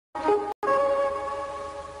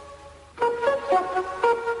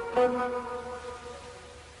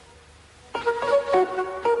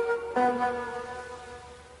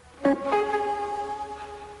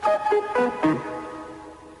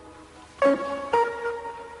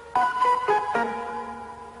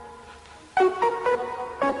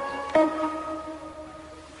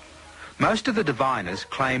Most of the diviners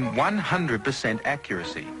claim 100%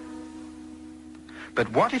 accuracy. But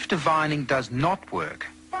what if divining does not work?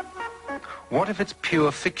 What if it's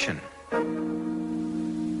pure fiction?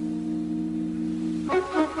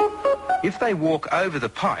 If they walk over the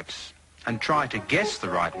pipes and try to guess the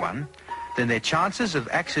right one, then their chances of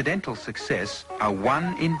accidental success are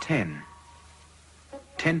 1 in 10.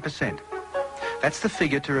 10%. That's the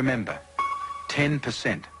figure to remember.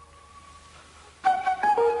 10%.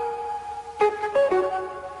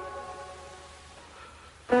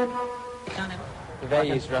 The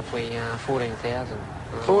value is roughly $14,000.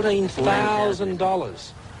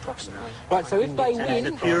 $14,000. Approximately. Right, so if they And win... it's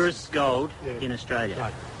the purest gold in Australia.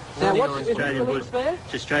 Right. Now, what is Australian the there?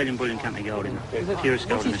 It's Australian Bullion Company gold in it. Purest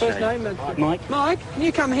gold in What's his first Australia. name? Mike. Mike, can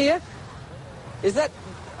you come here? Is that...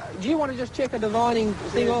 Do you want to just check a divining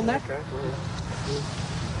thing on that?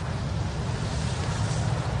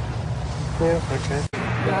 Yeah, okay.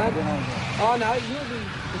 Oh, no, you'll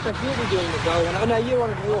be doing the gold one. Oh, no, you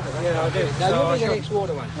wanted water. Yeah, I do. No, So you'll be I the next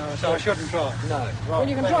water one. No, so I shouldn't try. No. Well,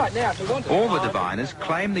 you can try it now if you want to. All the diviners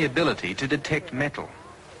claim the ability to detect metal.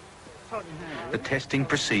 The testing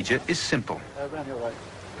procedure is simple.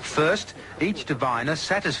 First, each diviner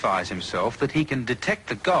satisfies himself that he can detect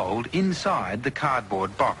the gold inside the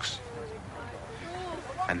cardboard box.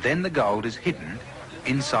 And then the gold is hidden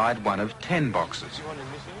inside one of 10 boxes.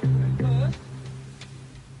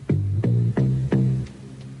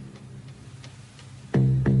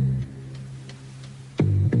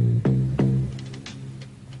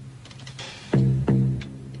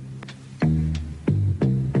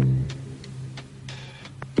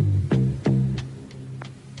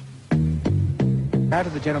 How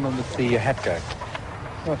did the gentleman with the hat go?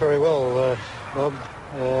 Not very well, Bob.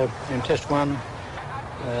 In test 1,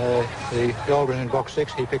 the gold was in box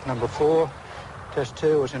 6, he picked number 4. Test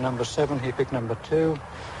 2 was in number 7, he picked number 2.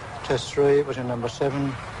 Test 3 was in number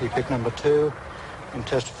 7, he picked number 2. In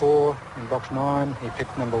test 4, in box 9, he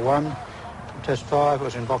picked number 1. In test 5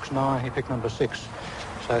 was in box 9, he picked number 6.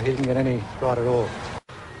 So he didn't get any right at all.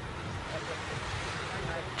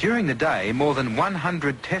 During the day, more than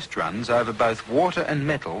 100 test runs over both water and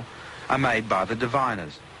metal are made by the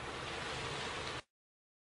diviners.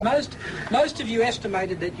 Most of you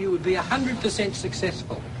estimated that you would be 100%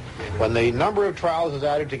 successful. When the number of trials is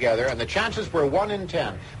added together, and the chances were 1 in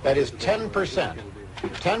 10, that is 10%.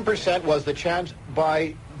 10% was the chance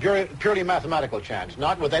by purely mathematical chance,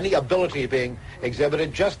 not with any ability being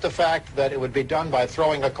exhibited. Just the fact that it would be done by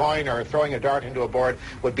throwing a coin or throwing a dart into a board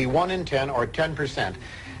would be 1 in 10 or 10%.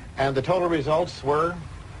 And the total results were?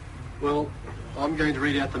 Well, I'm going to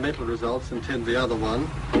read out the metal results and Ted the other one.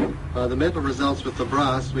 The metal results with the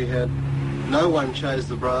brass, we had no one chose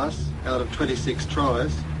the brass out of 26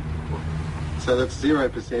 tries, so that's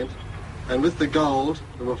 0%. And with the gold,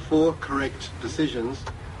 there were 4 correct decisions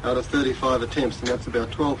out of 35 attempts, and that's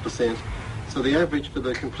about 12%. So the average for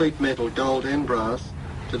the complete metal, gold and brass,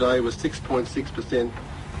 today was 6.6%,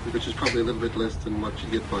 which is probably a little bit less than what you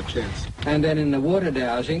get by chance. And then in the water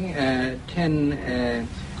dowsing, 10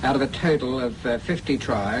 out of a total of 50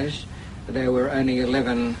 tries, there were only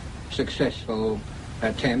 11 successful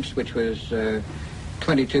attempts, which was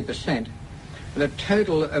 22%. The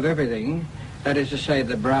total of everything, that is to say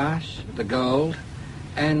the brass, the gold,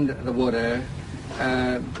 and the water,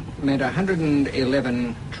 meant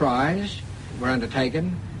 111 tries were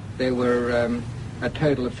undertaken. There were a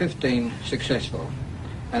total of 15 successful,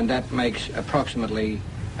 and that makes approximately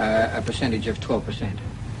a percentage of 12%.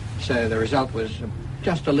 So the result was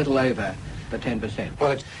just a little over the 10%.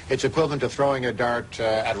 Well, it's equivalent to throwing a dart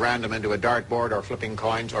at random into a dartboard or flipping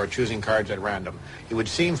coins or choosing cards at random. It would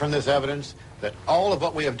seem from this evidence that all of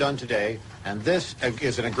what we have done today, and this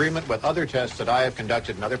is an agreement with other tests that I have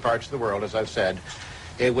conducted in other parts of the world, as I've said,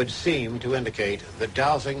 it would seem to indicate that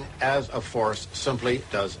dowsing as a force simply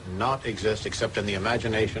does not exist except in the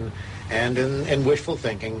imagination and in wishful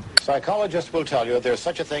thinking. Psychologists will tell you there's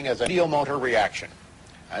such a thing as an ideomotor reaction.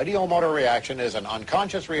 Ideomotor reaction is an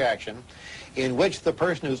unconscious reaction in which the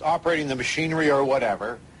person who's operating the machinery or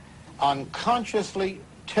whatever unconsciously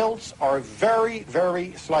tilts or very,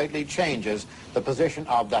 very slightly changes the position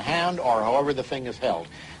of the hand or however the thing is held.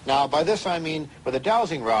 Now, by this I mean with a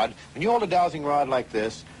dowsing rod, when you hold a dowsing rod like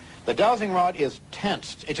this, the dowsing rod is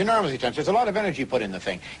tensed. It's enormously tense. There's a lot of energy put in the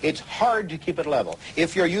thing. It's hard to keep it level.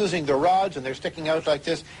 If you're using the rods and they're sticking out like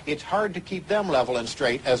this, it's hard to keep them level and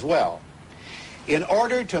straight as well. In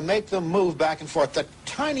order to make them move back and forth, the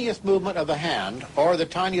tiniest movement of the hand or the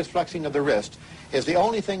tiniest flexing of the wrist is the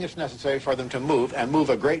only thing that's necessary for them to move, and move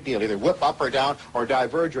a great deal, either whip up or down or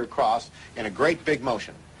diverge or cross in a great big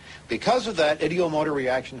motion. Because of that, ideomotor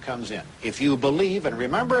reaction comes in. If you believe, and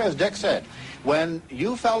remember, as Dick said, when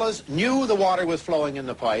you fellas knew the water was flowing in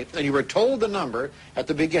the pipe, and you were told the number at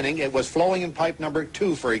the beginning, it was flowing in pipe number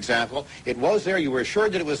 2, for example, it was there, you were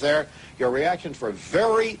assured that it was there, your reactions were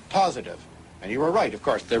very positive. And you were right, of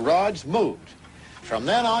course. The rods moved. From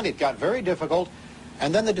then on, it got very difficult,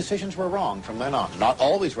 and then the decisions were wrong from then on. Not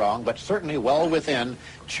always wrong, but certainly well within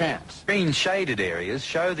chance. Green shaded areas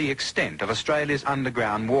show the extent of Australia's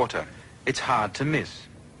underground water. It's hard to miss.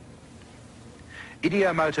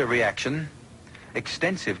 Ideomotor reaction,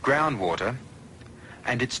 extensive groundwater,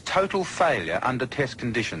 and its total failure under test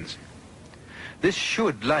conditions. This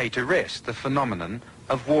should lay to rest the phenomenon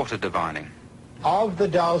of water divining. Of the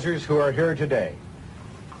dowsers who are here today,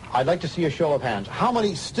 I'd like to see a show of hands. How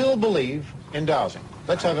many still believe in dowsing?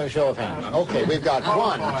 Let's have a show of hands. Okay, we've got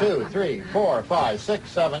 1, 2, 3, 4, 5, 6,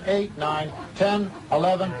 7, 8, 9, 10,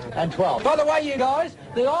 11, and 12. By the way, you guys,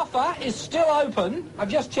 the offer is still open. I've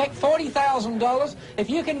just checked, $40,000. If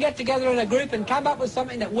you can get together in a group and come up with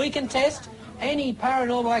something that we can test, any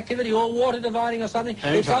paranormal activity or water dividing or something,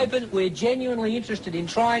 it's open. We're genuinely interested in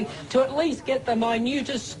trying to at least get the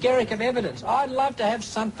minutest skerrick of evidence. I'd love to have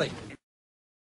something.